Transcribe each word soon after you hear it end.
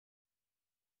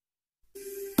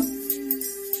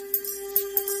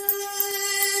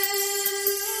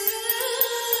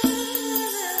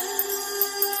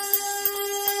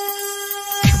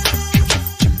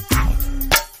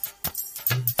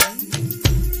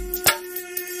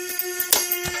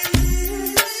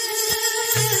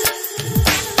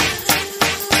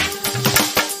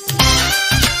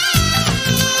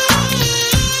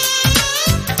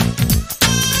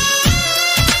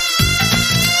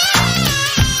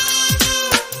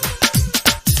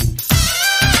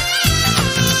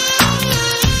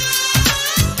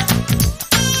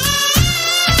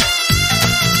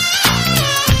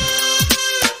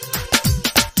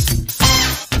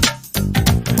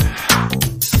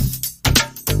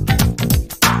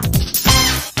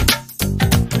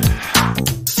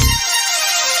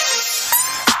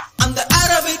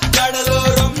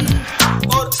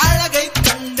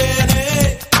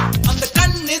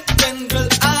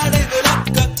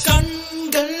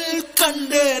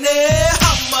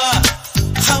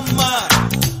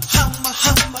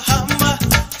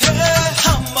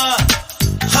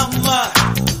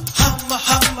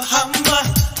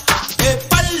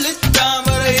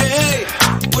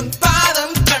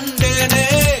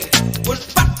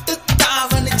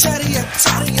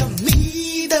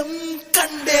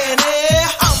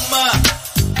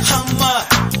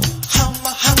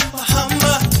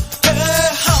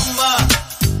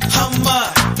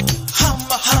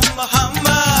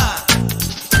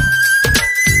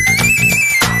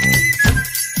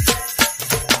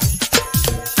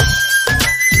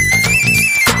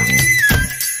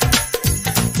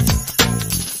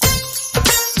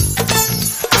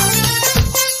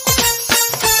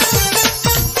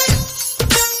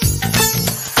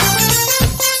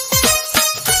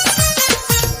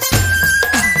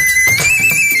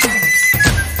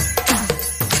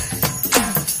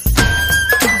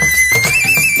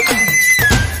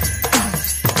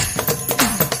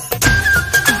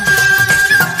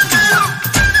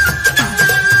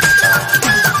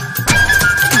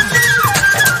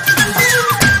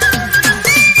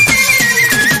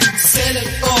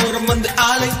வேகம் வந்து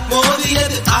ஆளை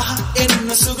மோதியது. ஆஹா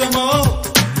என்ன சுகமோ,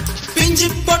 பிஞ்சு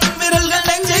பொன் விரல்கள்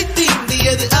நெஞ்சை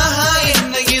தீண்டியது. ஆஹா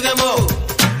என்ன இதமோ,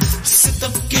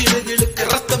 சித்தம் கிழகிழுக்க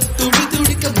ரத்தம் துடி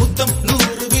துடிக்க முத்தம்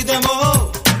 100 விதமோ.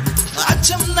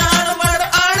 அச்சம் நாணம்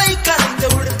ஆடை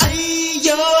கலைந்தவுடன்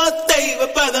ஐயோ தெய்வ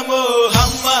பதமோ.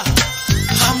 அம்மா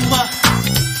அம்மா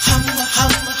அம்மா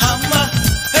அம்மா அம்மா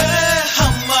ஹே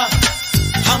அம்மா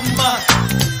அம்மா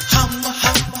அம்மா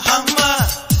அம்மா அம்மா.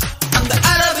 அந்த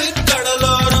அரபிக்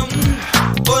கடலோரம்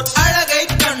ஒரு அழகை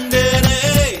கண்டேனே,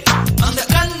 அந்த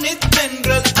கண்ணித்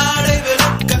தென்றல் ஆடை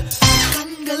விளக்க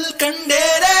கண்கள்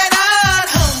கண்டேனே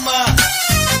நான். அம்மா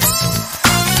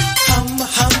அம்மா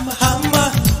அம்மா அம்மா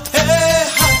ஹே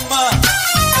அம்மா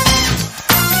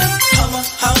அம்மா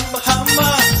அம்மா அம்மா.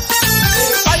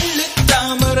 பள்ளி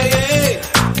தாமரையே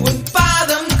உன்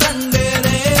பாதம்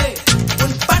கண்டேனே,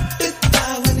 உன் பட்டு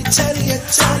தாவணி சரிய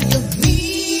சரிய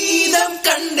மீதம்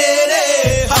கண்டேனே.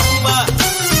 அம்மா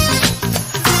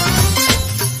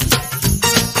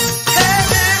ஹே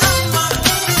அம்மா.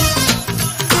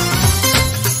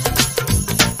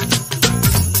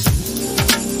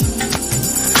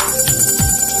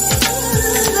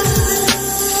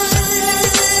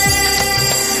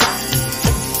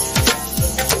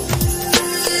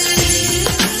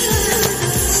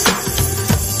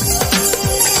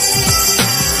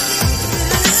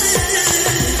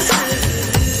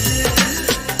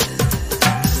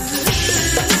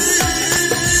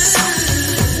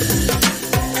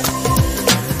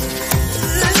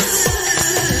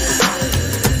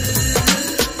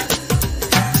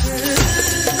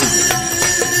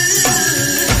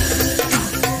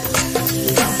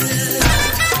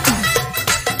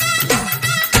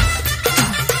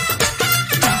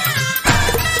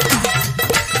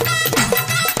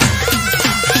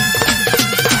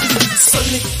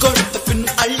 சொல்லிக் கொடுத்த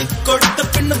பின்னும் அள்ளிக் கொடுத்த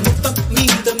பின்னும் முத்தம்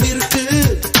மீதம் இருக்கு.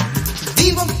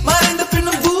 தீபம் மறைந்த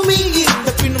பின்னும் பூமி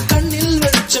இருந்த பின்னும் கண்ணில்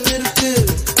வெளிச்சம் இருக்கு.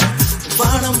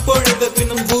 வானம் பொழிந்த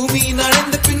பின்னும் பூமி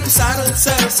நனைந்த பின்னும் சாரல்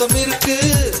சரசம் இருக்கு.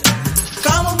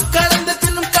 காமம் கலந்த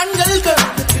பின்னும் கண்கள்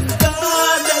கலந்த பின்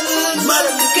காதல்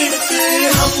மறந்து கிடக்கு.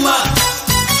 அம்மா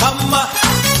அம்மா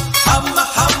அம்மா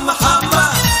அம்மா அம்மா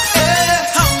ஏ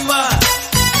அம்மா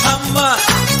அம்மா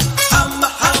அம்மா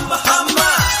அம்மா அம்மா.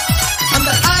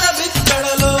 அந்த அரபிக்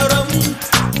கடலோரம்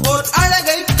ஓர்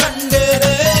அழகை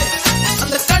கண்டேனே,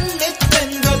 அந்த கண்ணித்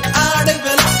தென்றல் ஆடை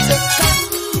விளக்க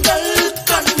கண்கள்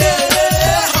கண்டேனே.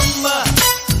 அம்மா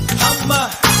அம்மா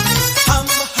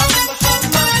அம்மா அம்மா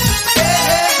அம்மா ஏ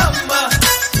அம்மா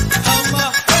அம்மா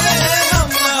ஏ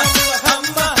அம்மா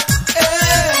அம்மா ஏ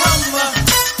அம்மா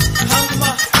அம்மா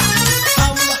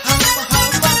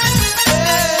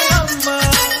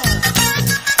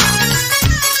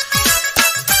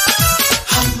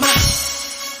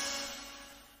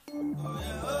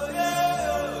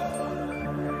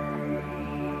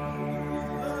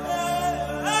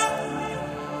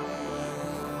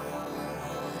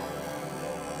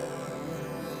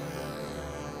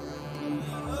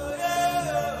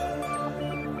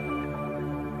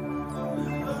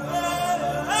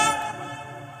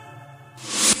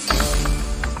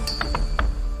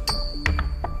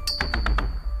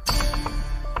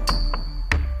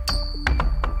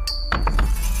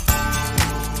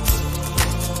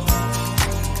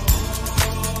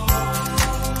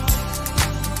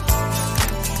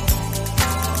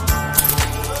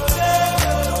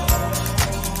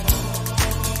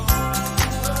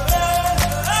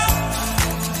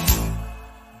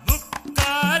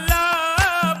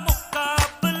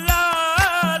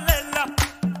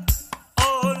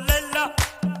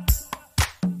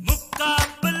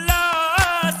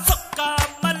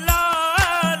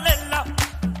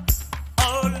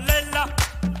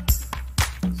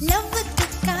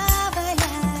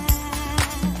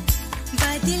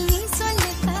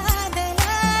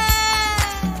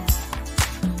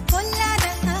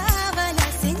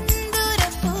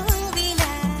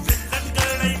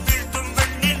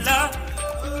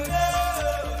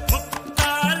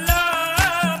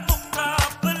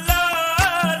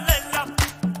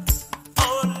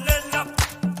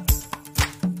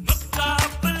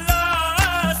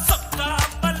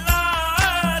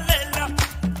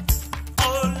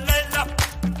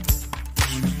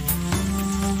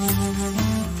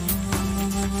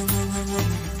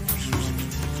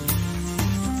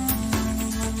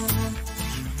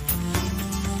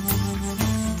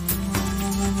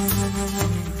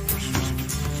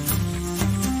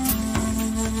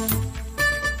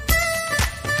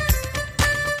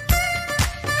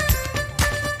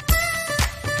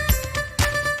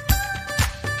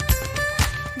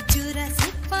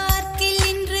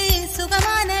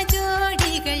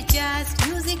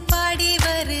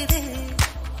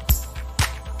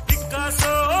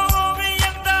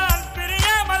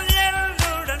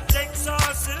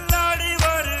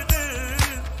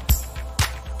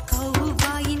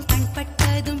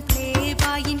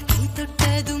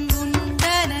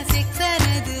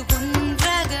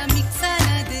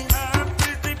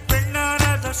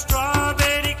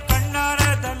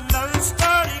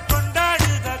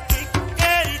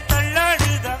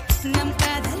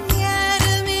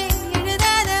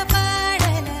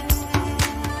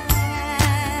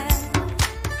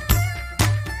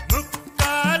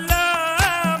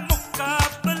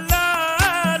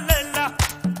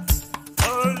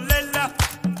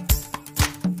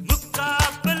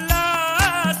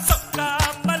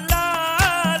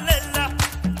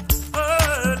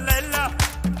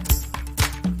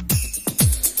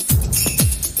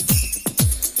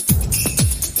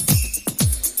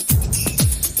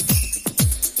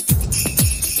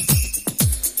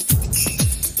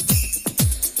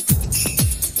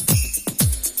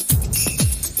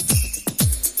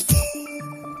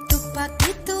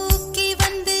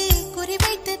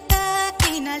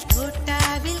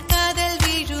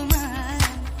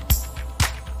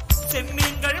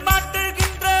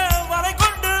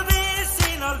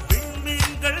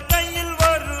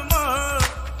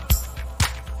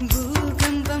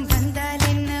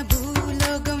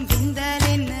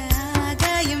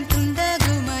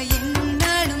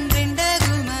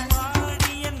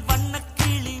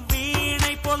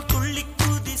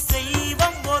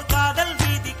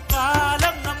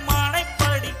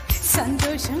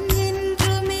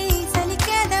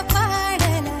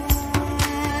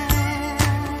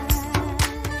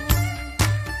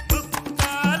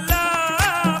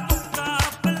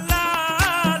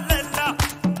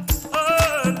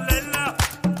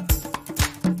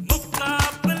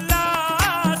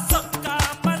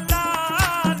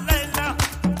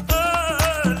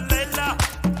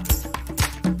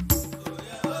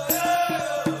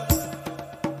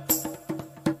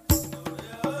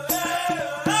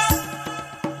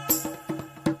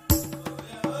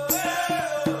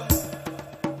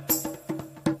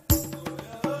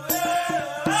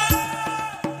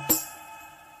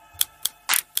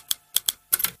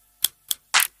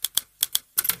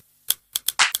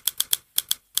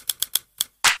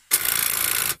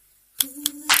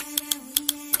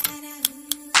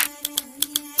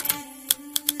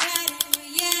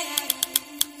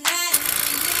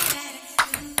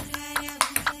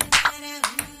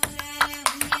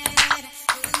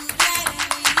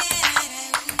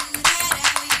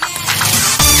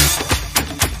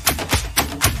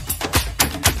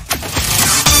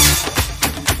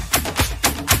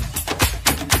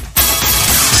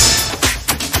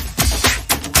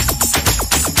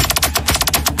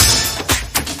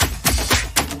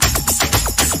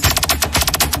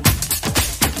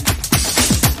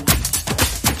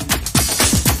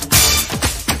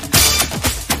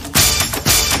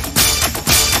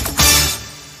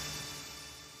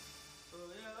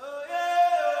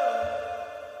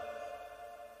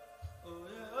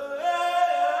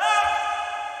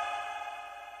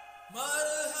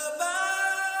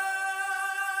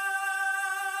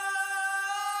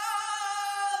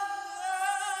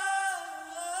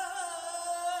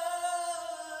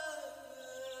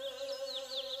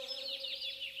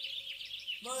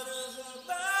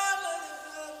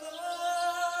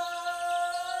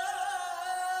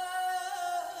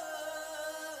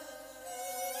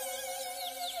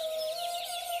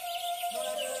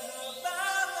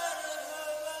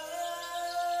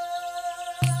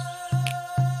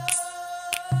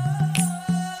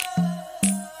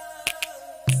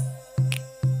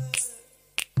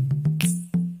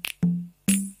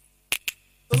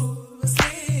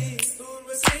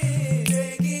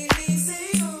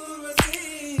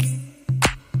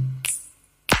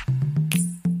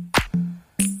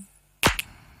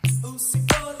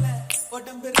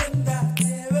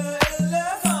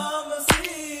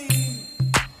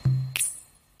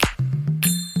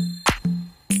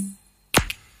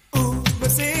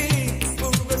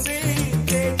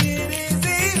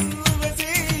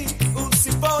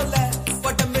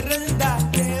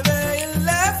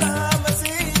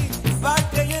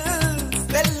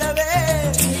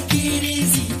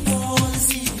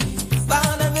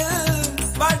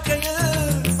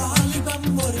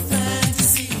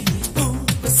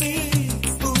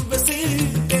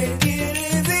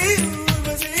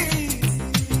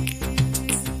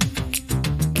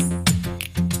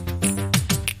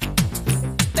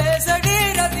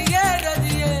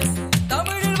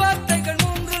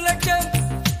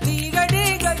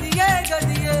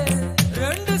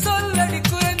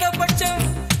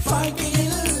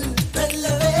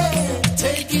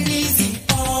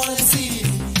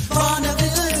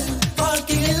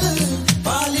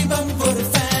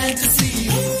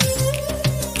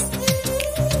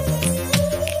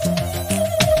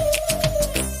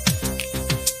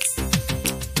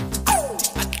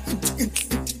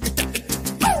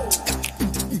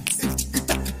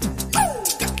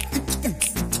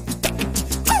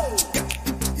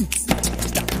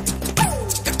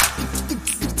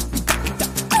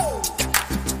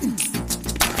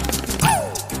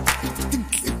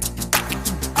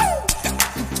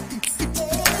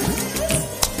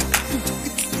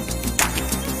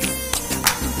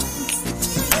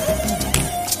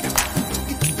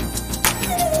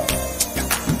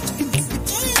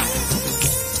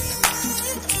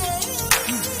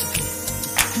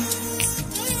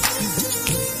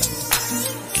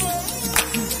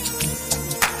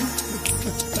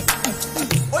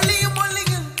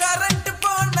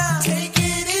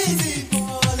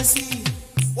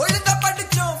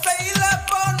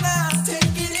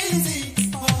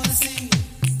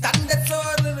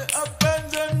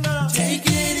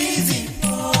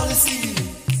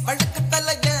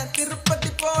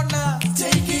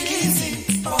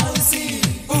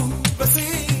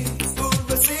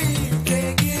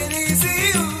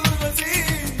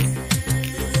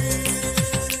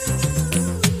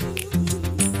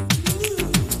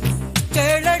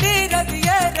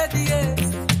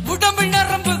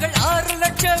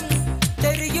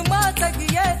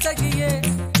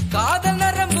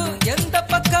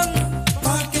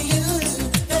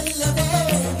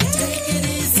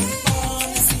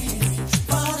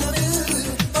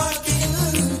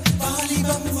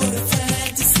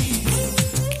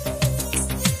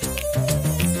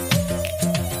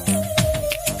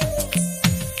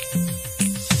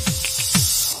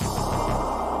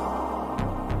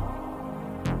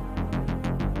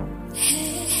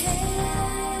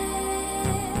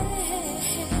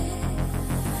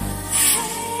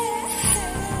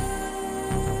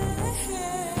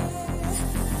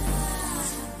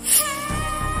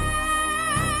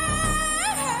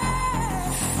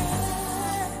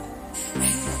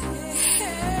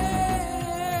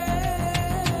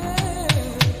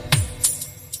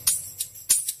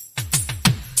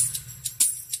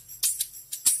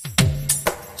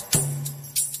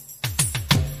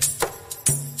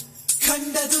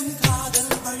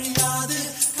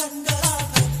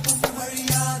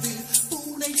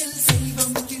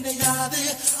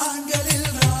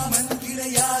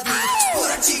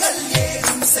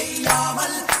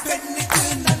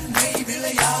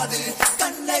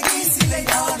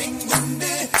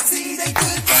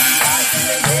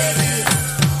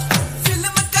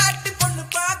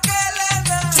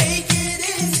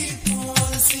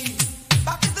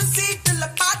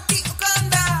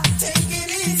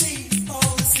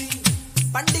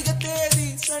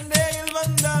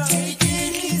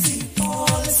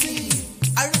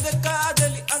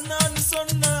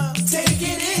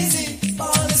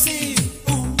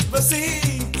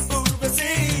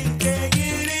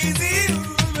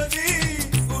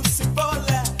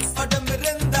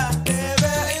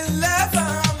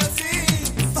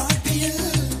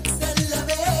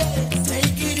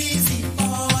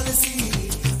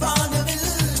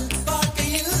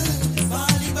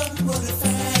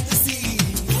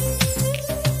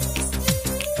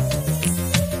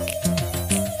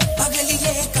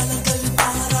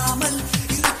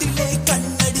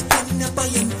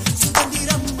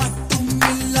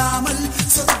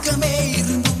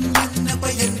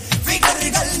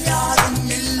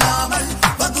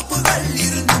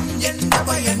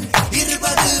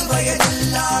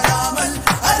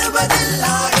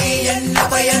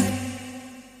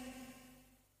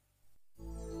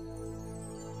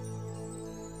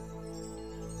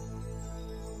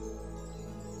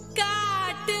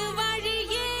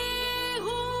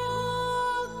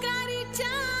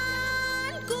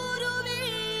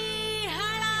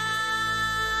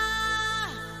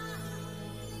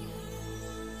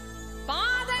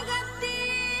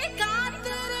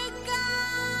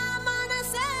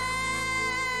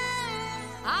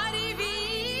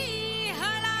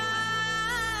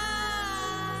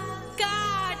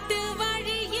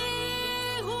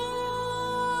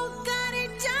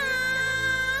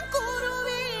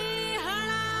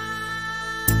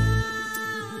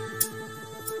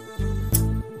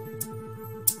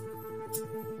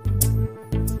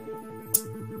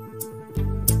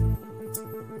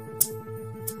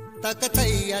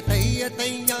Takataya taya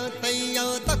taya taya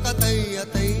takataya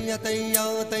taya taya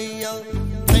taya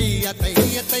taya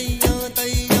taya taya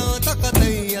taya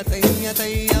takataya taya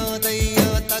taya taya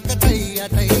takataya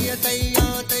taya taya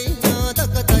taya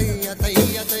takataya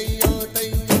taya taya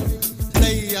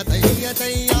taya taya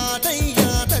taya taya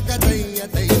takataya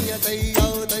taya taya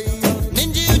taya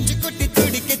ninji uchi kutti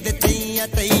tudikidde taya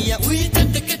taya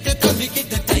uyitette kette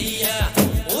tavikidde taya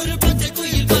oru pache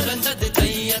kuil parandade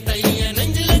taya taya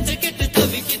nenjile chekette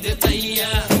tavikidde taya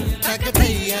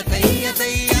takataya taya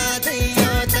taya taya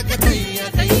takataya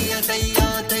taya taya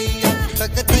taya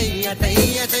takataya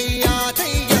taya taya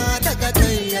taya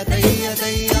takataya taya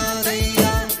taya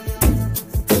taya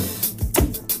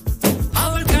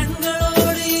aval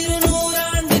kangalode 200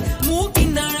 ஆண்டு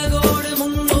மூக்கின் அழகோடு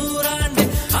 300 ஆண்டு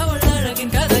அவள்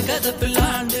அழகின் கதகதப்பில்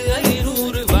ஆண்டு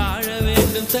 500 வாழ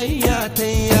வேண்டும் தையா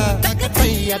தையா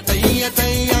takataya taya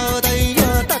taya taya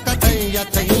takataya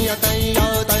taya taya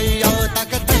taya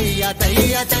takataya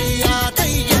taya taya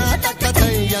taya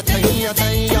takataya taya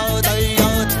taya taya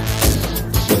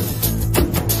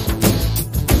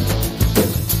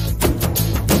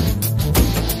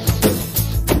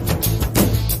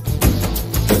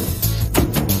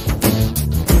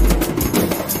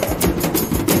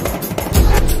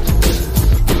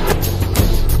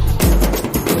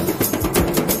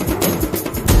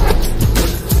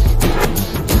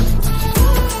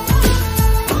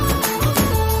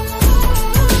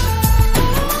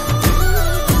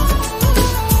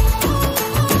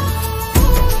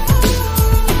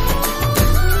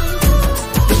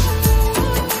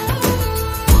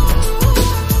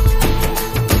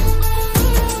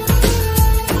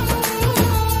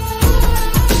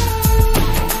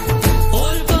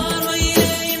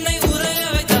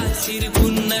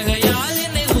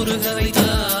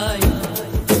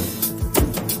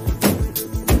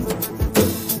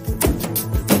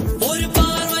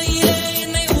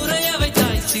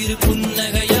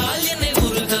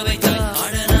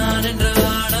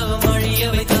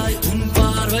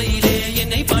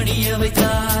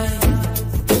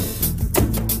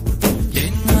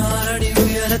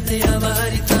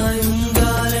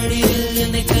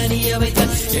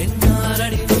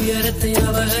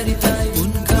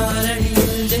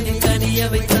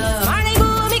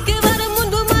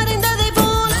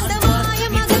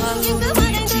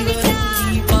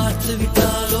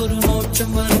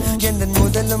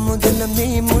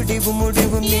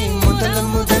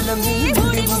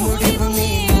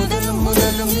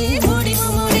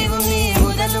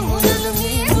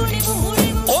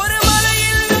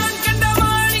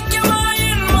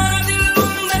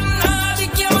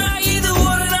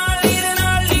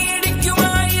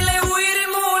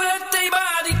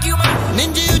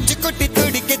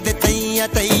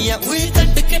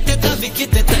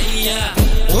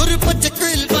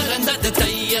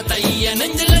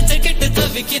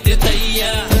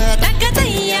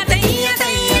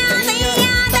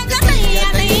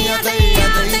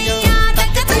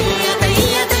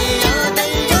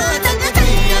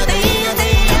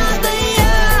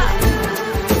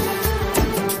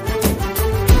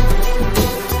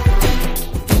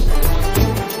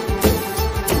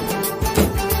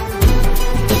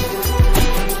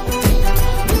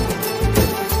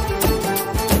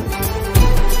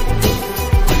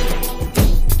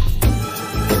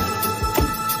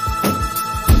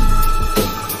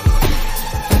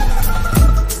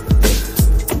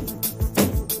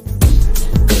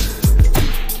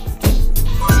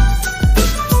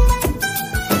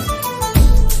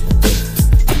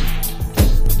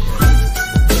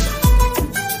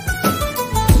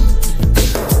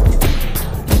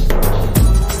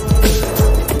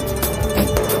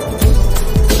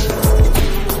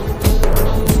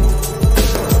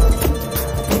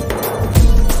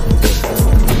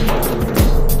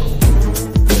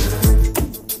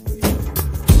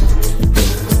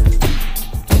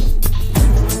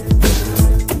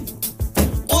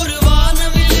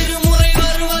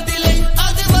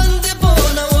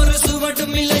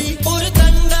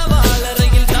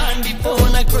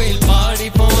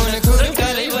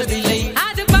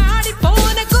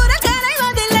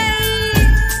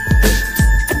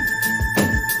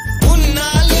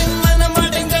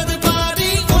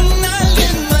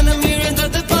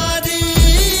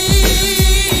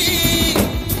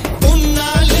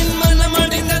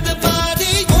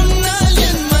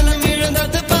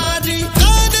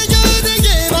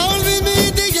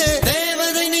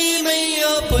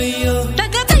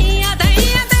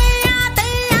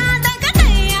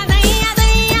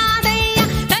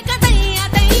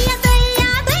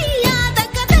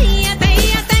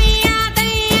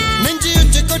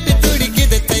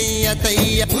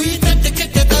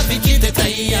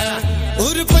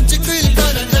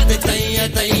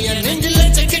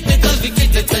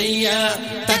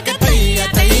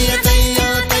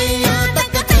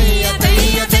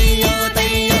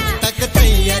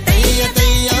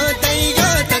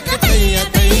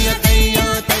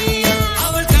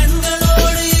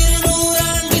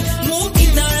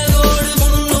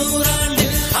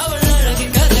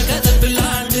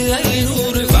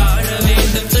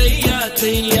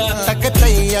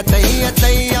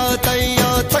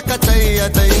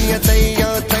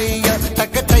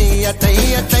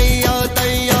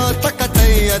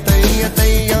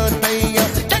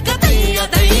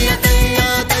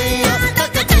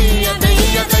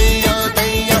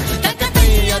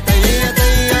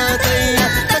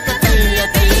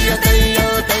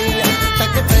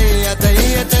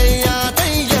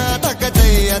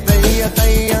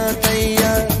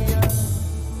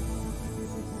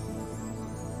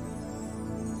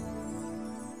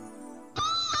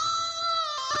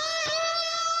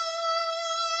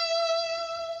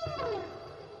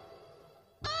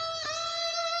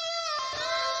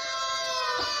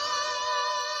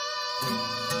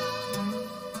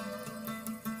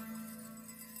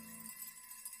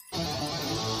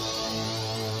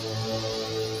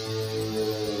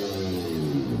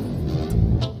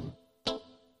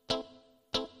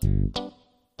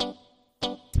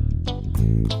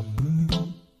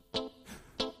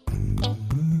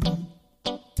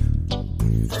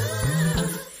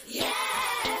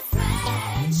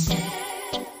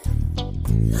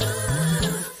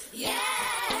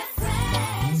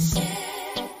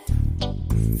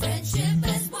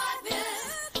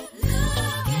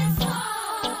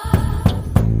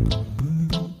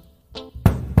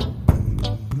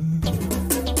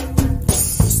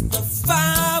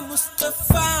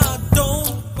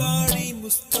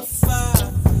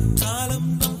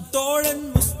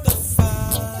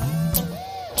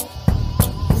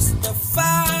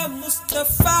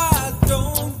Mustafa,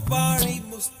 don't worry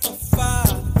Mustafa,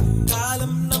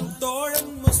 kalam nam thoran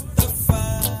Mustafa.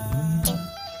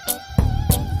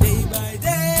 Day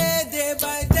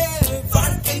by day,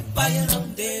 வாழ்க்கை பயணம்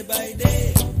day by day,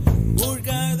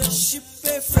 மூழ்காத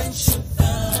ஷிப்பே friendship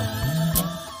தான்.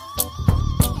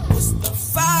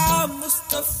 Mustafa,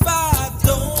 Mustafa,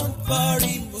 don't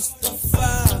worry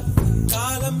Mustafa,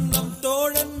 காலம் நம்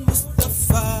தோழன்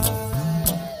Mustafa.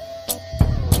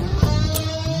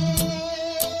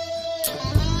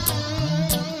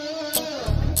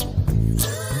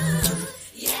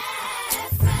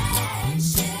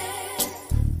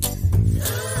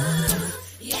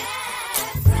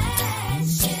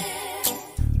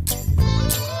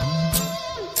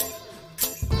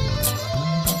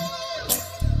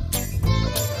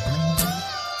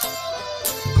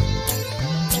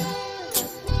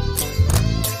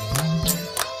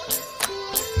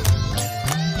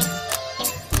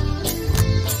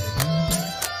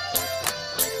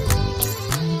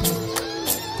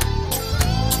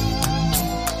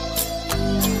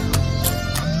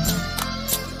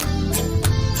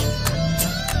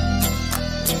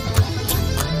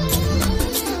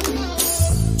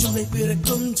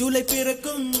 July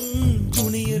பிறக்கும்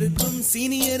ஜூனியருக்கும்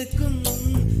சீனியருக்கும்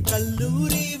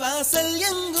கல்லூரி வாசல்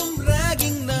எங்கும்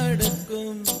ராகிங்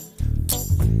நடக்கும்.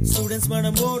 ஸ்டூடெண்ட்ஸ்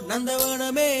மனமோ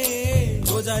நந்தவனமே,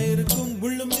 ரோஜா இருக்கும்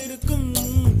முள்ளும் இருக்கும்,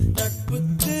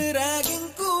 நட்புக்கு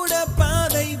ராகிங் கூட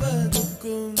பாதை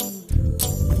வகுக்கும்.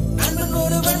 நண்பன்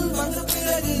ஒருவன் வந்த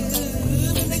பிறகு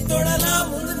விண்ணை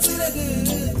தொடலாம் உந்தன் சிறகு,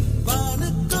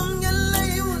 வானுக்கும் எல்லை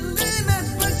உண்டு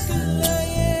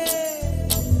நட்புக்குள்ளையே.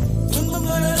 துன்பம்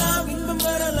வரலாம் இன்பம்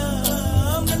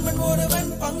வரலாம், நண்பன்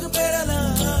ஒருவன் பங்கு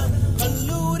பெறலாம்,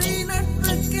 கல்லூரி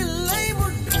நட்புக்கில்லை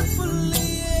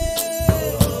முற்றுப்புள்ளியே.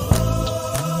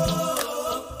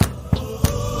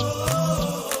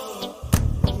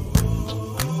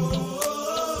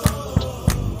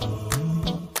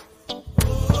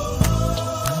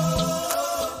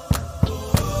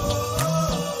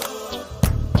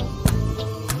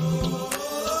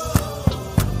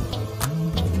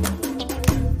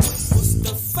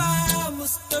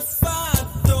 Mustafa,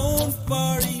 don't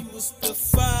worry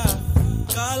Mustafa,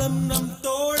 kalam nam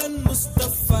thoran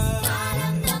Mustafa.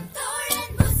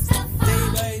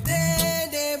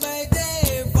 Day by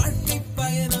day, வாழ்க்கை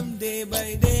பயணம் day by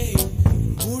day,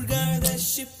 மூழ்காத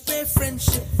ஷிப்பே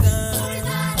friendship தான்.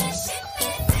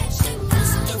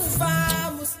 Mustafa,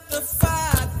 Mustafa,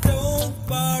 don't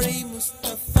worry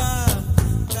Mustafa,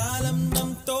 kalam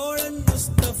nam thoran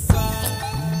Mustafa.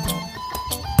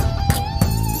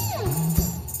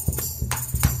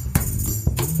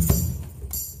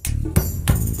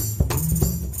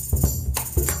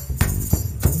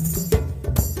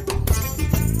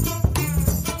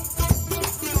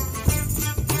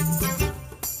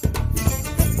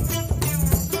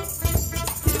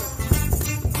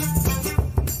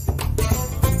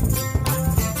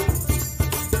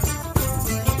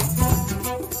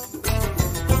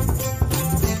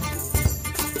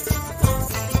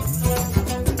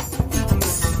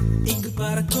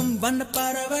 வண்ண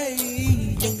பறவை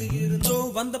எங்கு இருந்தோ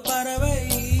வந்த பறவை,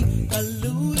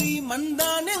 கல்லூரி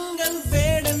மண்தான் எங்கள்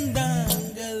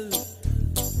வேடந்தாங்கள்.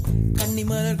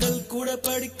 கன்னிமலர்கள் கூட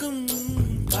படிக்கும்,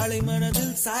 காலை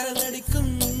மனதில் சாரல்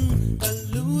அடிக்கும்,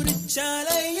 கல்லூரி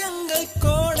சாலை எங்கள்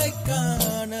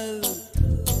கோடைக்கானல்.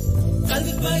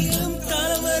 கல்வி பயிலும்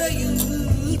காலம் வரையில்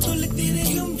துள்ளித்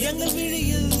திரியும் எங்கள்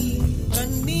விழியில்,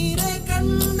 கண்ணீரை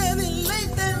கண்டதில்லை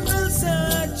தென்றல்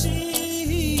சாட்சி.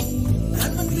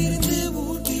 விருந்து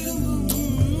ஊர்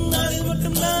திரும்பும் நாளில்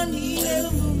மட்டும் நான்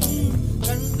நீரெழும்பும்,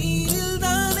 கண்ணீரில்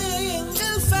தானே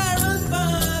எங்கள் farewell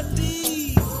party.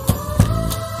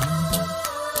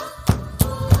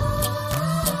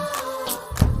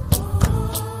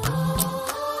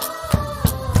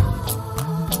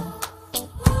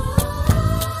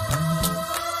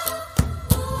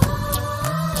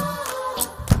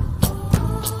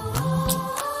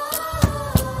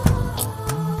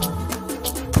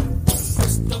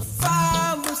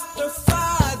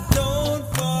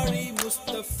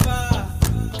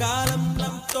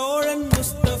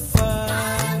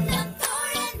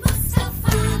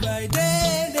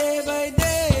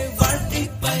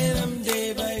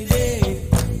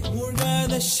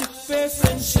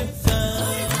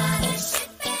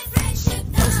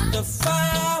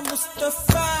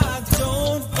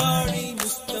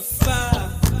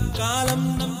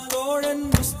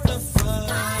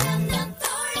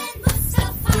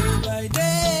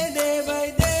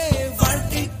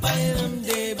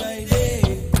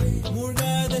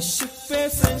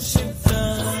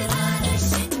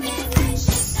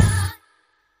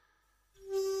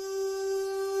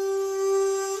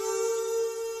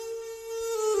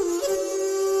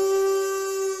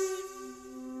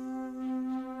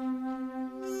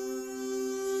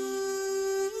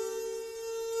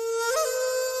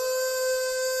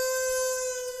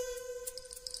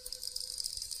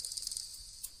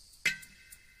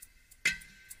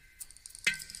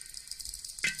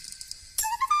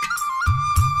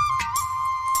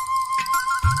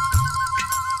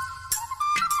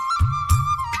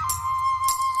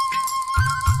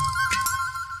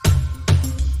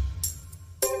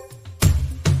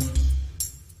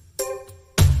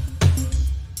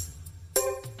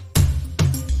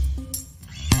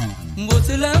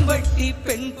 உசிலம்பட்டி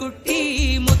பெண்குட்டி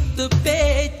முத்து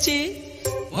பேச்சு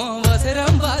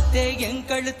அவசரம் பார்த்தே என்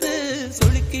கழுத்து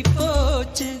சுளுக்கி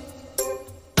போச்சு.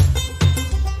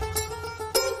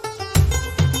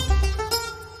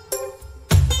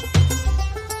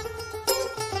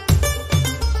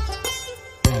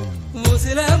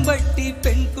 உசிலம்பட்டி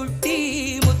பெண்குட்டி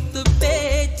முத்து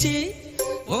பேச்சு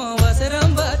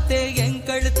அவசரம் பார்த்தே என்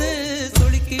கழுத்து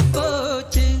சுளுக்கி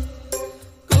போச்சு.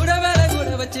 கூட மேல கூட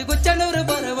வச்சு குச்சனூறு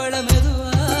பரவள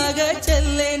மெதுவாக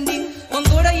செல்லேண்டி உன்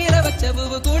கூட இர வச்ச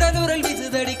பூவு கூட நூறல்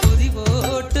விசுதடி குதி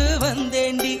போட்டு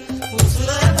வந்தேண்டி.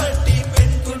 உசிலம்பட்டி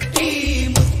பெண்குட்டி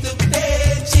முத்து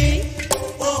பேச்சு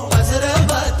அவசரம்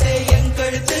பார்த்தே என்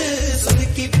கழுத்து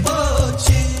சுளுக்கி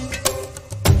போச்சு.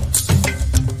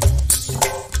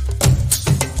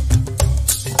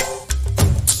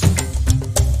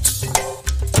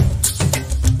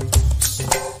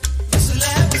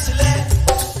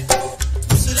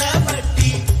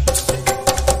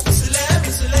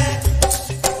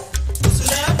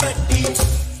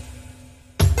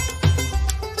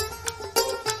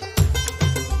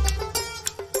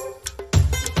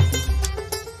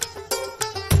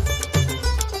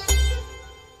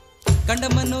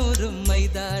 கண்டமனூரு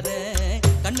மைதார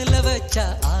கண்ணுல வச்சா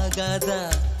ஆகாதா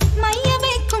மைய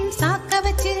வைக்கும் சாக்க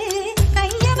வச்சு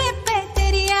கைய வைப்ப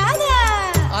தெரியாதா.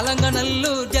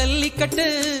 அலங்கநல்லூர் ஜல்லிக்கட்டு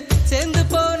சேர்ந்து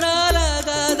போனால்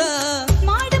ஆகாதா.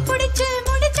 மாடு புடிச்சு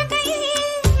முடிச்ச கையை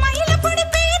மயில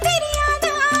புடிப்பே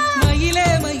தெரியாதா. மயிலே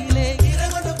மயிலே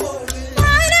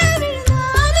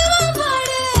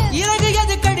இறகு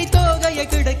எது கடி தோகைய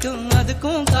கிடைக்கும்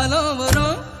அதுக்கும் காலம்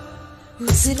வரும்.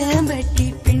 உசிலம்பட்டி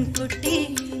பெண்குட்டி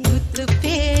முத்து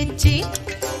பேச்சு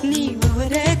நீ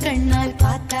ஒரு கண்ணால்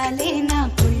பார்த்தாலே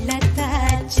நான்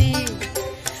புள்ளத்தாச்சு.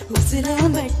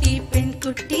 உசிலம்பட்டி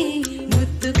பெண்குட்டி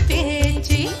முத்து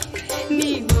பேச்சு நீ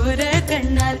ஒரு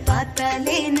கண்ணால்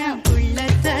பார்த்தாலே நான்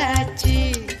புள்ளத்தாச்சு.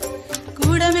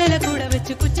 கூட மேல கூட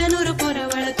வச்சு குச்சனூறு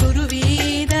போறவள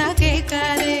குருவீதா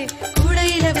கேட்காதே.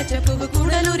 கூடையில வச்ச பூவு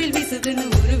கூடலூரில் வீசுதுன்னு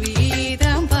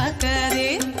உருவீதான் பார்க்காதே.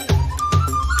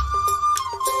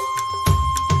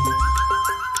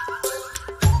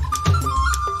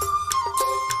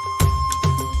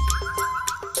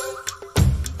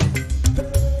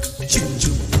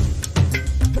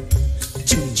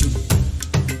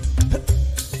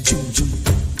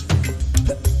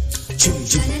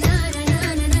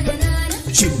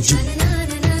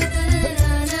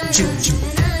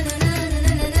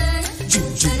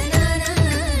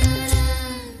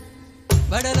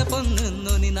 வடல பொண்ணு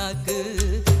நோனி நாக்கு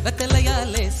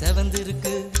வெத்தலையாலே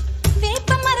செவந்திருக்கு.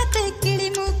 வேப்ப மரத்து கிளி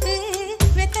மூக்கு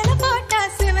வெத்தலை போட்டா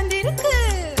செவந்திருக்கு.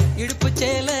 இடுப்பு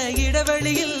சேல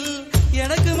இடவெளியில்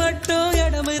எனக்கு மட்டும்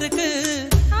இடம் இருக்கு.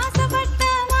 ஆசைப்பட்ட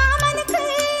மாமனுக்கு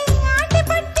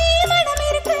ஆட்டிப்பட்டி மடம்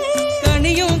இருக்கு.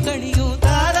 கனியும் கனியும்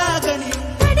தாரா கனியும்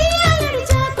கடியால்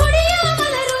அடிச்சா கொடியா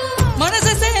மலரும். மனச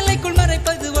சேலைக்குள்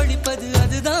மறைப்பது ஒழிப்பது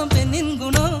அதுதான் பெண்ணின்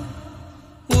குணம்.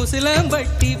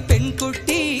 உசிலம்பட்டி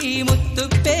பெண்குட்டி முத்து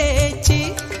பேச்சு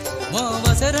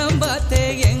அவசரம் பார்த்தே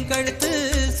என் கழுத்து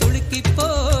சுளுக்கி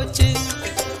போச்சு.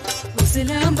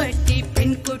 உசிலம்பட்டி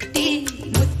பெண்குட்டி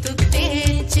முத்து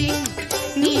பேச்சு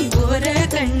நீ ஒரு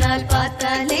கண்ணால்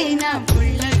பார்த்தாலே நான்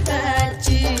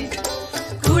புள்ளத்தாச்சு.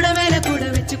 கூட மேல கூட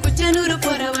வச்சு குச்சனூறு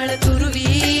போறவள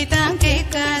துருவிதான்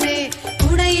கேட்காதே.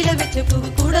 கூடையில வச்ச பூ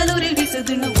கூடலூரில்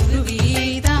வீசுதுன்னு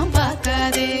உருவிதான்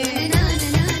பார்க்காதே.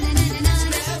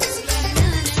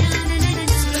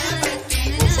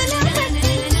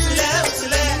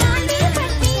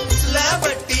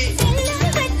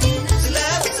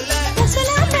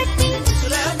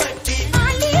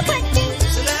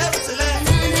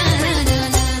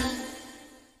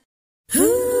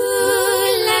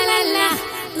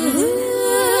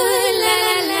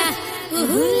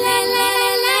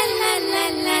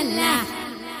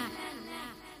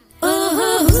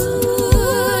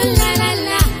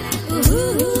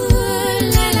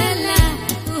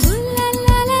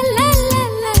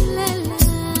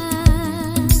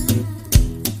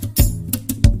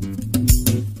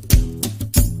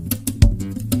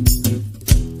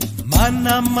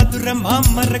 மதுர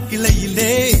மாமர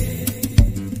கிளையிலே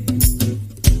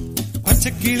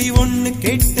பச்சை கிளி ஒண்ணு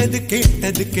கேட்டது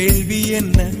கேட்டது கேள்வி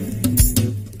என்ன?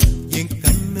 என்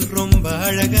கண்ணு ரொம்ப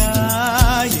அழகா,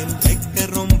 என் ரெக்க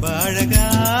ரொம்ப அழகா,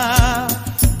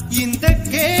 இந்த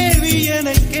கேள்வி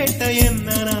என கேட்ட என்ன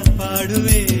நான்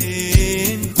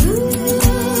பாடுவேன்.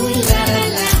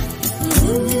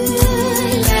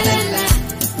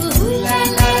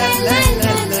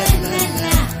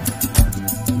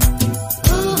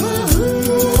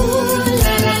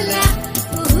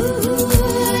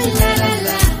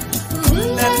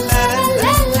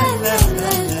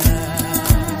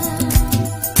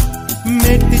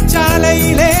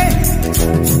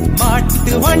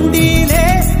 மாட்டு வண்டியிலே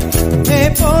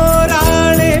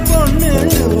போராளே பொண்ணு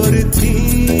ஒரு தீ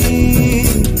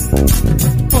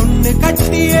பொண்ணு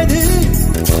கட்டியது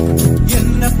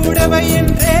என்ன புடவை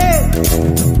என்றே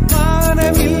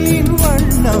வானவில்லின்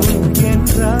வண்ணம்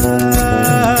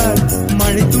என்றார்.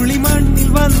 மழை துளி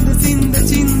மண்ணில் வந்து சிந்த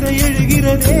சிந்த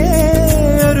எழுகிறதே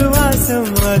ஒரு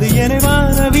வாசம், அது என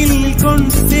வானவில்லில்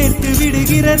கொண்டு சேர்த்து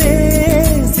விடுகிறதே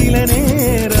சில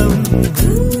நேரம்.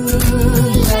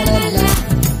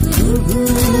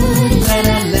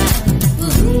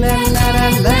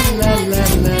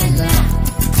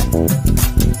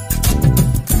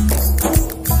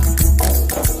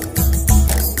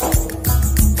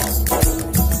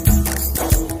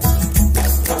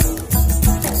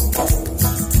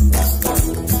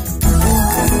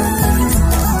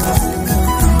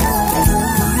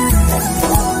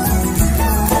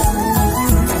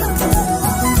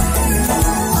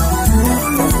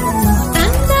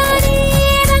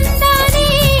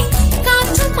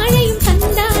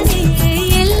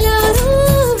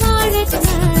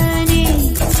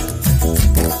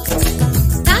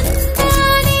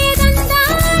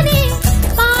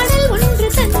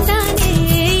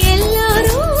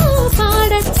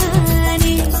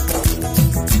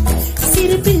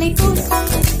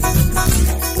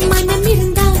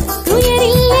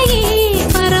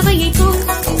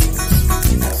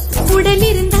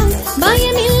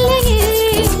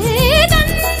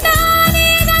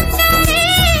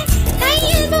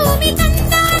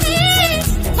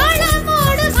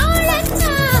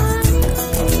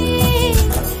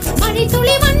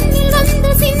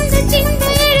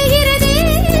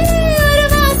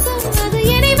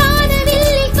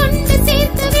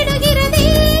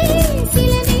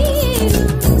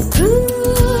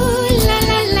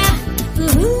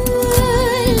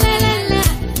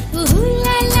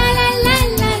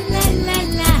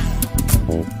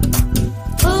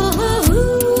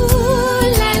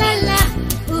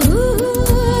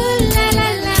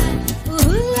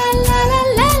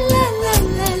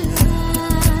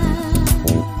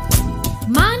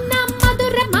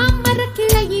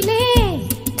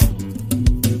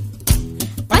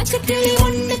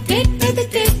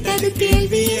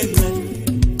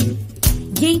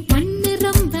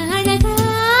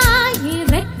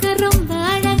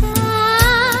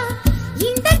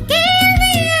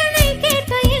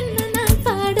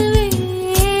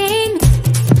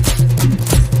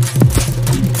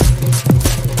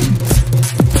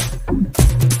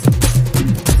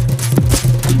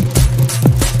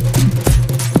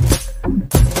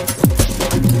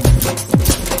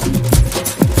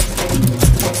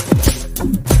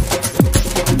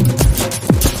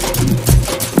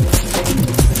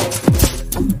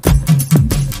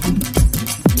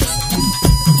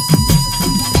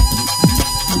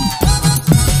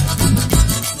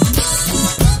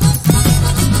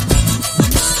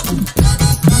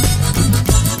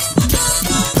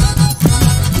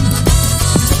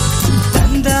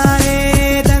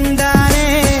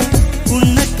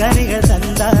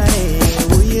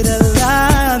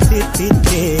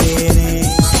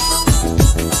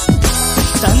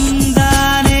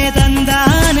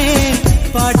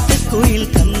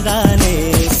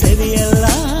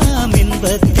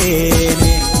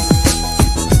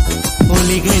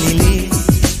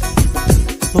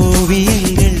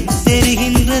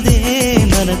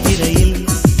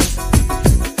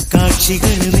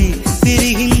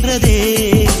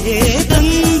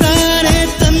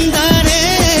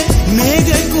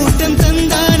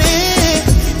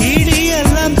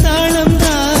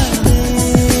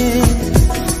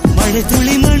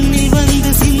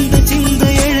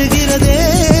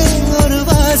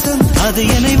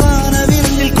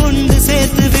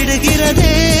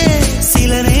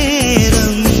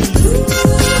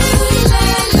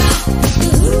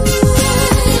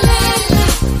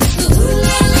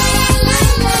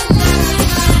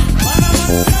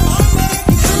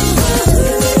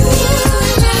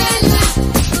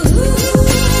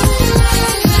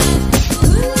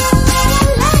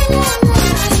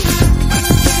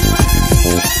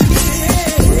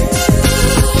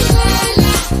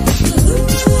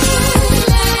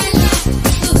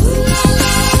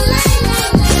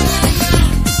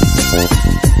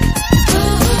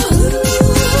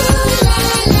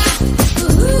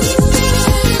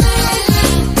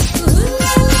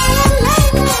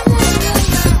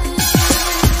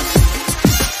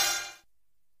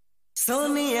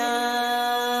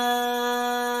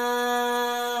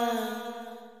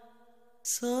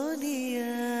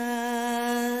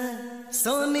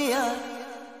 Sonia,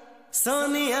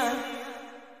 Sonia,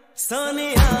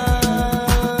 Sonia.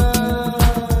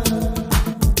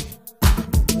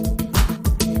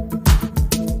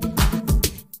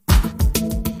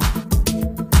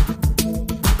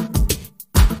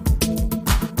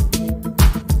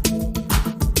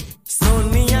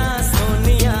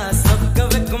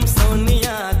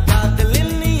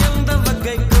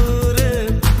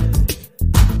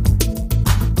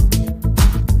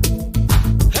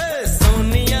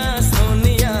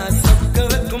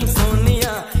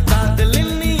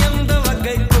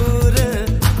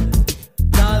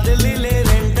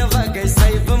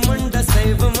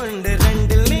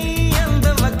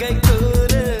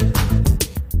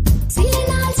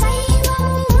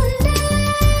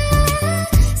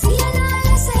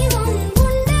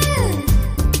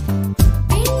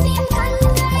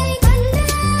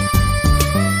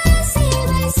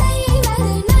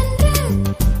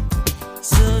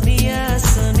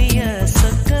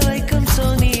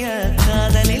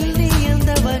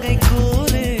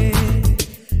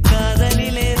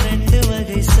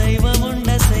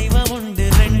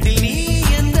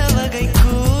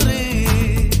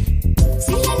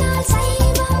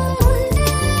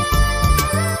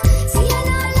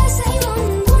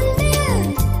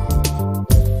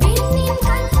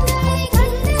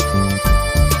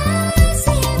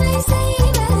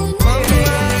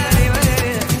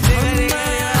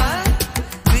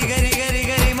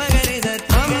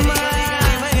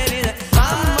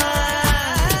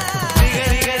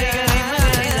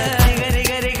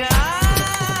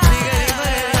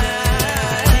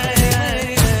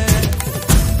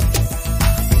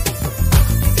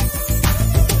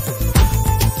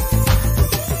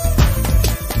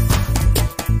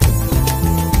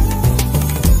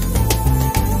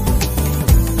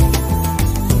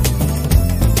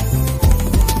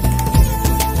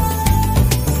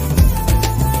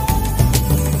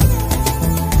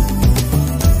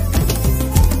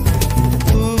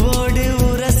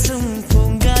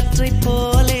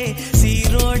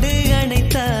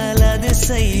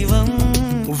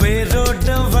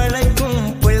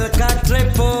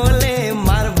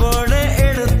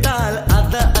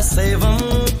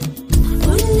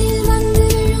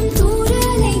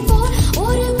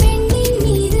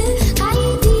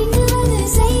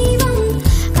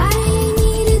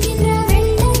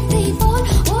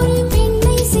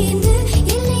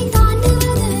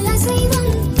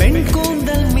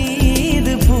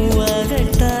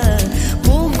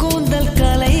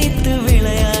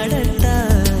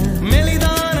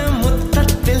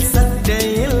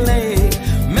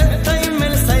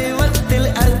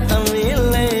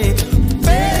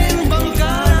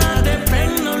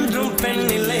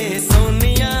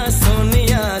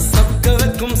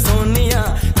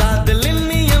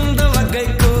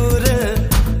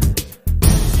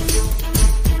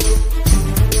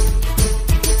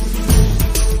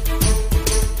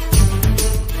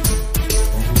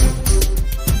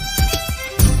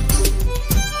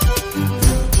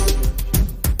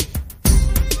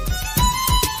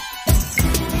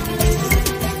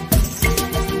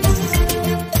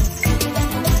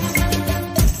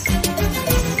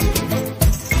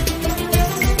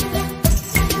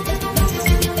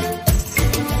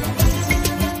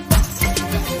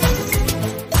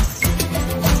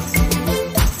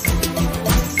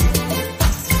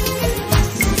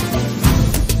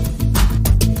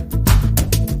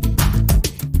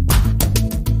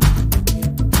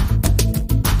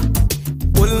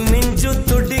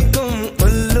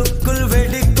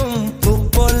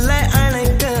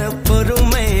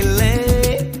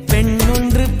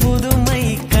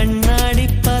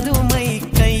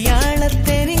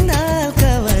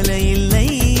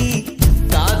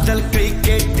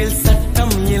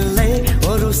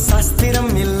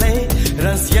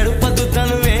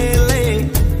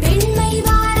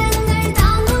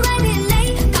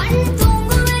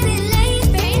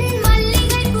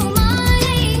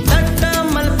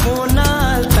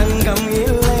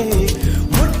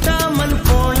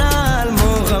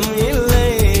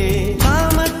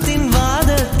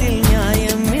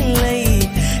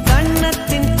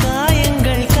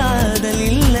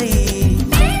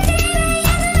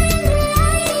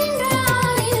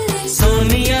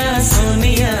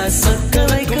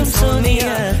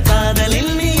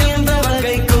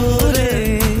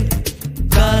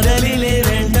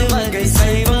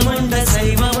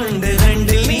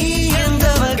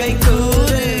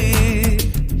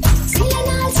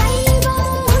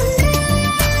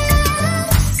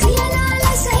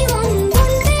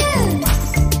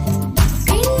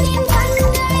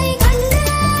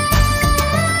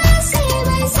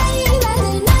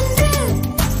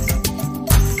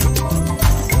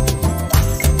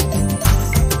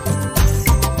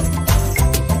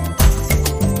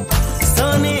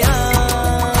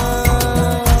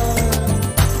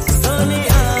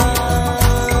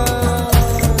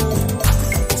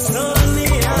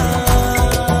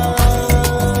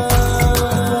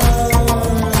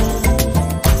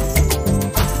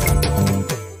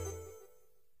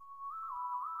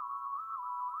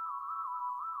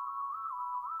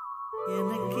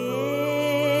 எனக்கே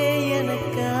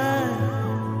எனக்கா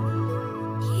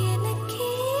எனக்கே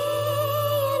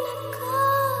எனக்கா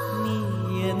நீ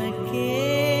எனக்கே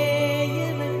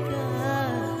எனக்கா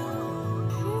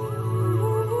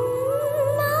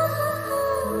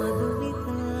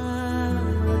மதுமிதா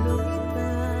மதுமிதா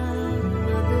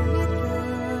மதுமிதா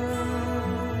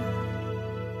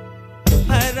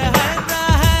ஹர ஹர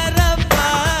ஹரப்பா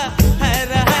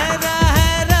ஹர ஹர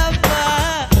ஹரப்பா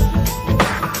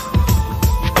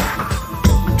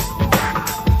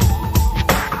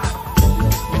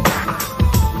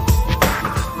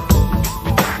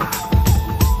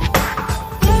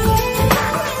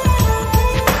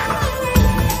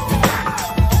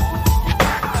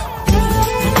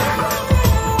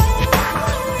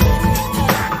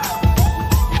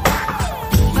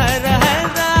ஹர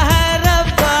ஹர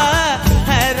ஹரப்பா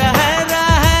ஹர ஹர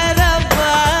ஹரப்பா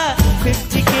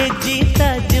 50 kg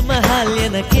தாஜ்மஹால்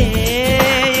எனக்கே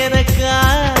எனக்கா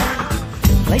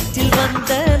வயிற்றில்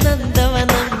வந்த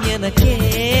நந்தவனம் எனக்கே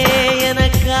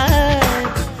எனக்கா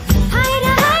ஹைர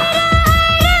ஹைர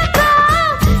ஹைரப்பா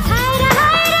ஹைர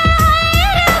ஹைர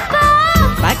ஹைரப்பா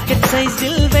பாக்கெட்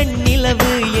சைஸில்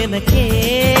வெண்ணிலவு எனக்கே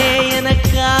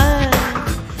எனக்கா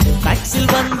டாக்ஸில்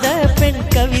வந்த பெண்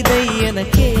கவிதை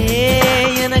எனக்கே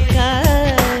எனக்கா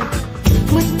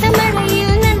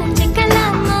முத்தமழையில்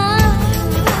நனைஞ்சுக்கலாமா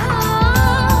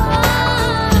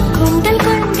குண்டல்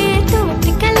கொண்டு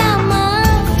துவட்டிக்கலாமா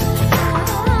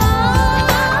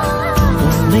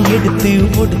உன்னை எடுத்து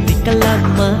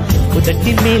முடித்துக்கலாமா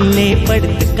உதட்டின் மேலே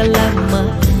படுத்துக்கலாமா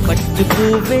பட்டு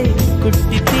பூவே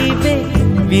குட்டி தீவே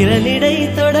விரலிடை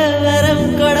தொட வரம்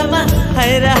கொடமா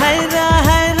ஹைர ஹைர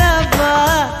ஹைரப்பா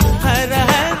ஹர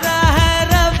ஹர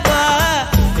ஹரப்பா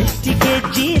 50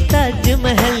 kg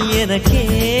தாஜ்மஹல் எனக்கே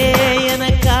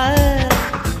எனக்கா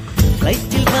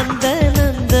வயிற்றில் வந்த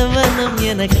நந்தவனம்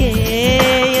எனக்கே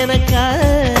எனக்கா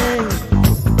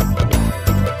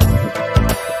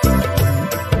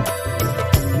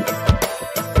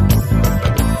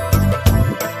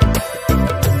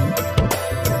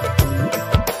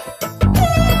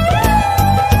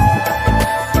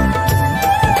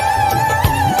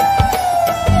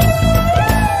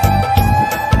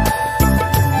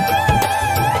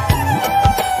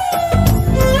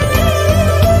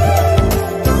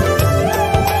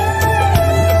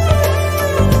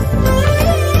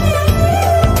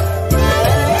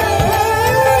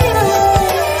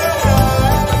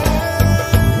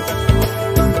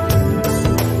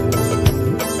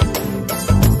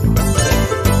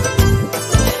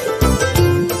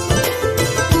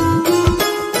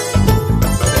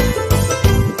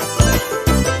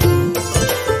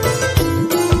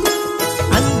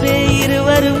அன்பே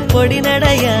இருவரும் பொடி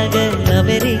நடையாக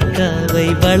அமெரிக்காவை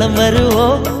வலம்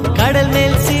வருவோம் கடல்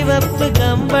மேல் சிவப்பு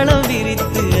கம்பளம்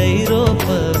விரித்து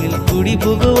ஐரோப்பாவில்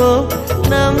குடிபுகுவோம்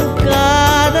நம்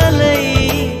காதலை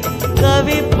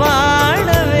கவி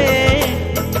பாடவே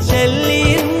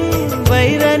செல்லியின்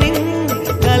வைரனின்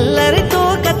கல்லறை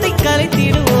தோக்கத்தை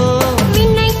கலைத்திடுவோம்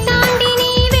விண்ணை தாண்டி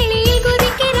நீ வெளியில்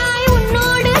குதிக்கிறாய்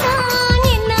உன்னோடுதான்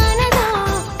என்னானதோ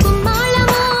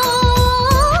கும்மாளமோ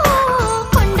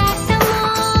கொண்டாட்டமோ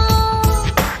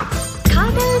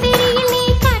காதல் வெறியில் நீ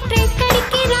காற்றை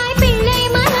கடிக்கிறாய் பிள்ளை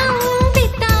மனம்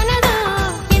பித்தானதோ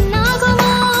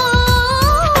என்னாகுமோ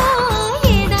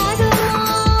ஏதாகுமோ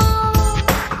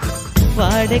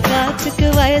வாடை காற்றுக்கு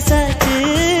வயசாச்சு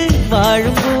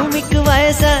வாழும் பூமிக்கு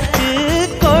வயசாச்சு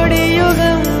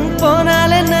கோடியுகம்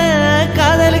போனால் என்ன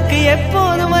காதலுக்கு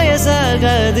எப்போதும்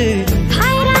வயசாகாது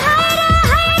ஹைர ஹைர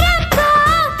ஹைரப்பா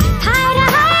ஹைர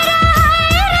ஹைர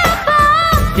ஹைரப்பா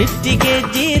 50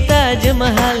 kg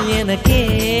தாஜ்மஹால் எனக்கே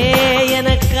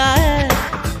எனக்கா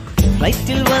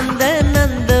வயிற்றில் வந்த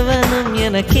நந்தவனம்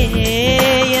எனக்கே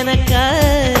எனக்கா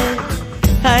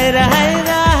ஹைர ஹைர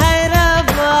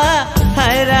ஹைரப்பா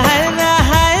ஹைர ஹைர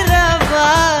ஹைரப்பா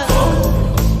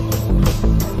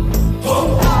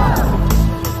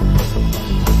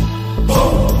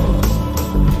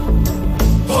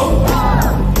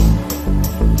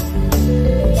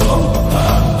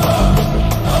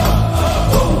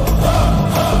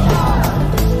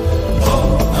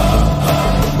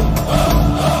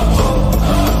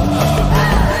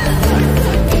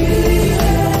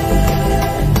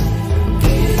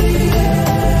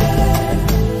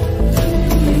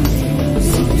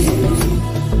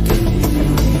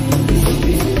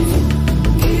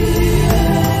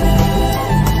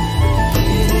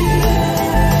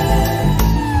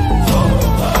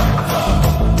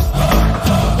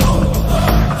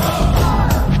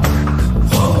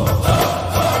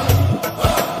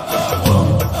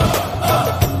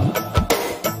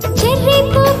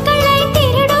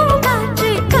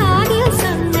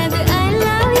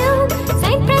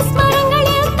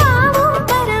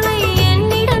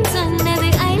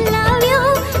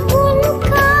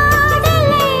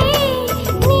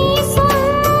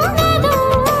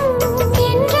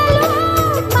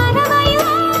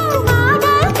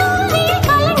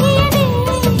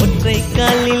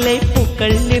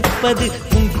கொடுப்பது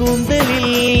உன் கூந்தலில்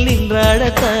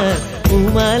நின்றாடத்தான்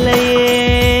பூமாலையே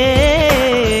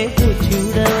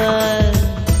பூச்சூடவா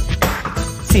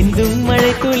சிந்தும்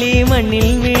மழை துளி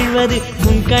மண்ணில் வீழ்வது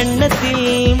உன் கண்ணத்தில்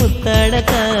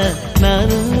முத்தாடத்தான்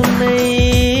நானும் உன்னை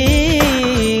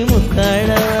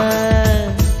முத்தாடவா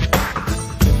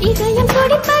இதயம்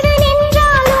துடிப்பது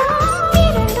நின்றாலும்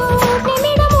இரண்டோர்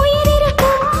நிமிடம் உயிர்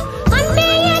இருக்கும் அன்பே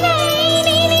என்னை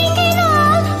நீ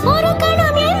நீங்கினால் ஒரு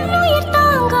கணம் என் உயிர்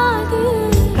தாங்காது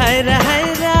ஹைரா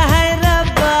ஹைரா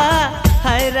ஹைரப்பா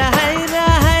ஹைரா ஹைரா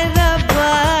ஹைரப்பா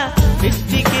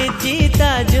 50 kg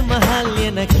தாஜ்மஹால்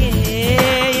எனக்கே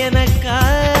எனக்கா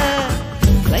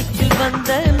லைட்டில்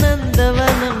வந்த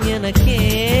நந்தவனம் எனக்கே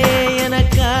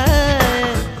எனக்கா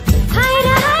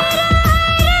ஹைரா ஹைரா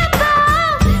ஹைரப்பா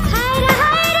ஹைரா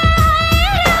ஹைரா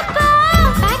ஹைரப்பா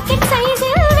பாக்கெட்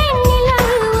சைஸில் வெண்ணிலவு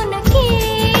உனக்கே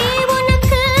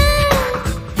உனக்கு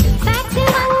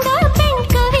ஃபேக்ஸில் வந்த பெண்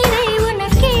கவிதை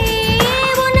உனக்கே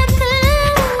உனக்கு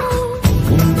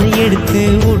உன்னை எடுத்து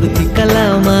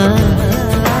உடுத்திக்கலாமா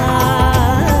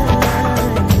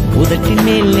உதட்டின்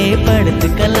மேலே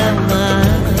படுத்துக்கலாமா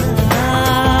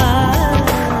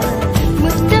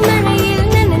முத்த மழையில்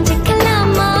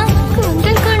நனைஞ்சிக்கலாமா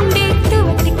கூந்தல் கொண்டே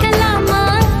துவட்டிக்கலாமா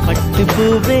பட்டு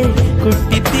பூவே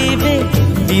குட்டி தீவே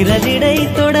விரலிடை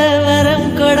தொட வரம்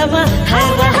கொடமா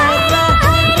ஹைரா ஹைரா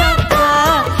ஹைரப்பா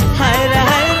ஹைரா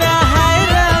ஹைரா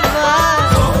ஹைரப்பா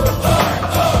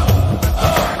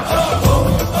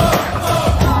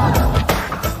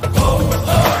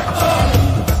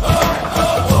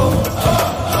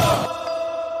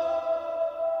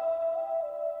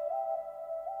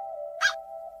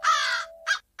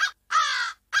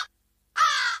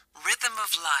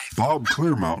Bob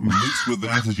Clearmountain mixed with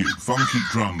attitude, funky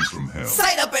drums from hell.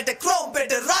 Side up at the chrome,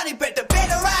 better Ronnie, better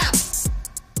rap.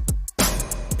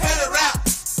 Better rap.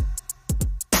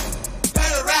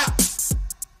 Better rap.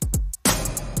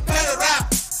 Better rap.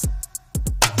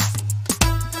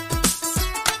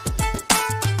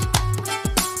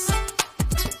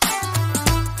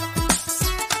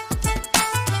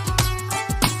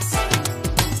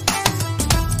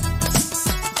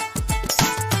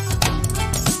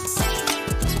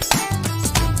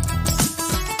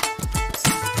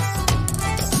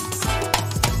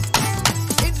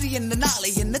 என்ன நாளை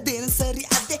என்ன தினசரி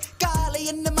அதே காலை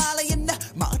என்ன மாலை என்ன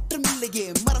மாற்றம் இல்லையே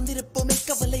மறந்திருப்போமே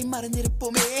கவலை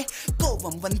மறந்திருப்போமே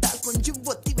கோபம் வந்தால் கொஞ்சம்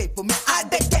ஒத்தி வைப்போமே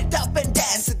அட get up and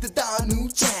dance இதுதான் new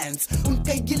chance உன்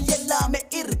கையில் எல்லாமே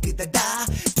இருக்குதடா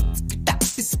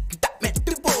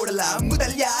மெட்டு போடலாம்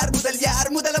முதல் யார் முதல்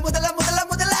யார் முதல முதல முதல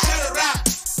முதல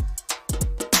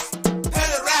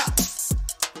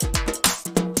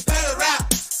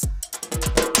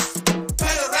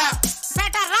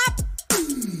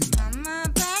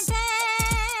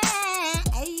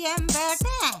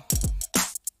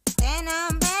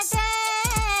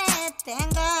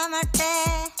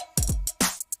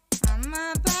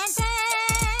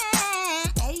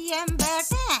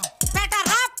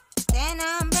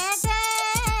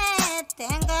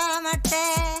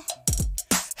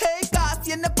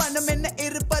என்ன பணம் என்ன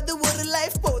இருப்பது ஒரு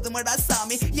லைஃப் போதுமடா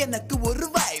சாமி எனக்கு ஒரு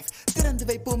வைஃப் திறந்து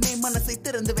வைப்போமே மனசை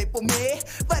திறந்து வைப்போமே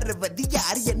வருவது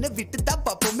யார் என்ன விட்டு தான்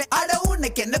பார்ப்போமே அட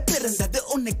உனக்கு என்ன பிறந்தது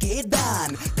உனக்கே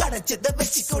தான் கிடைச்சதை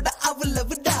வச்சு கூட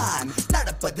அவ்வளவு தான்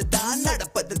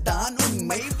நடப்பது தான்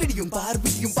உண்மை விடியும் பார்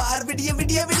விடிய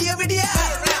விடிய விடிய விடிய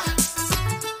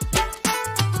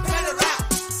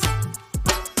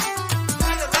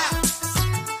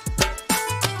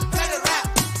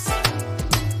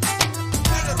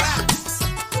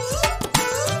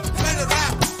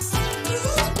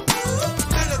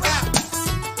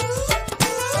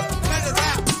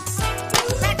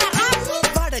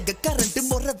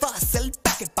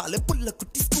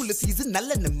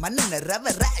நல்லெண்ணு மண்ணெண்ண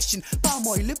ரவ ரேஷன்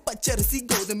பாமாயில் பச்சரிசி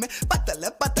கோதுமை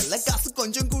பத்தல காசு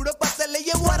கொஞ்சம் கூட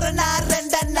பத்தலையே ஒரணா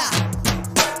ரெண்டண்ணா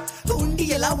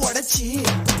உண்டியெல்லாம் உடைச்சி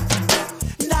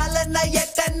நாலண்ணா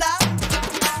எட்டண்ணா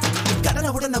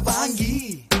கடனை உடனே வாங்கி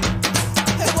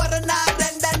ஒரணா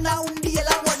ரெண்டண்ணா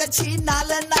உண்டியெல்லாம் உடைச்சி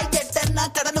நாலண்ணா எட்டண்ணா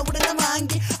கடனை உடனே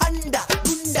வாங்கி அண்டா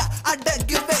குண்டா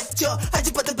அடகு வச்சோ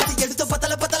அஜி பத்த பத்தி எடுத்தோ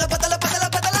பத்தல பத்தல பத்தல பத்தல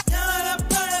பத்தல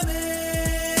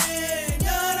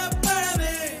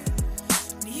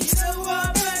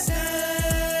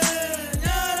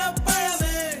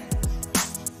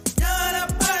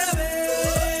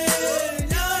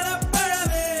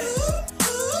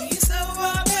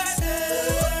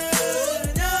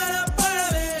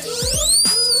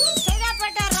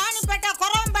ராணிப்பேட்டை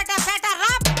கொரம்பேட்டை பேட்டை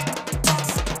ராப்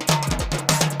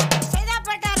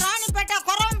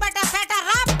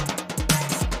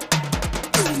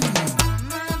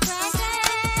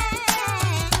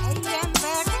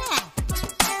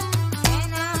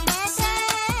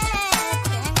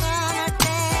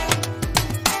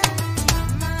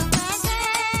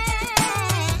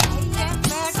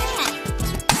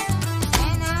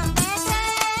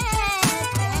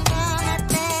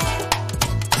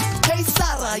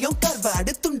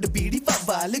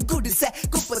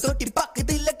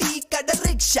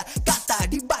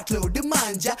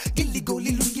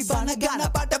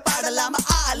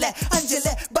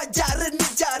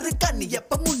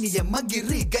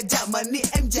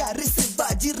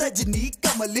ரஜினி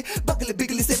கமல் பக்கல பிக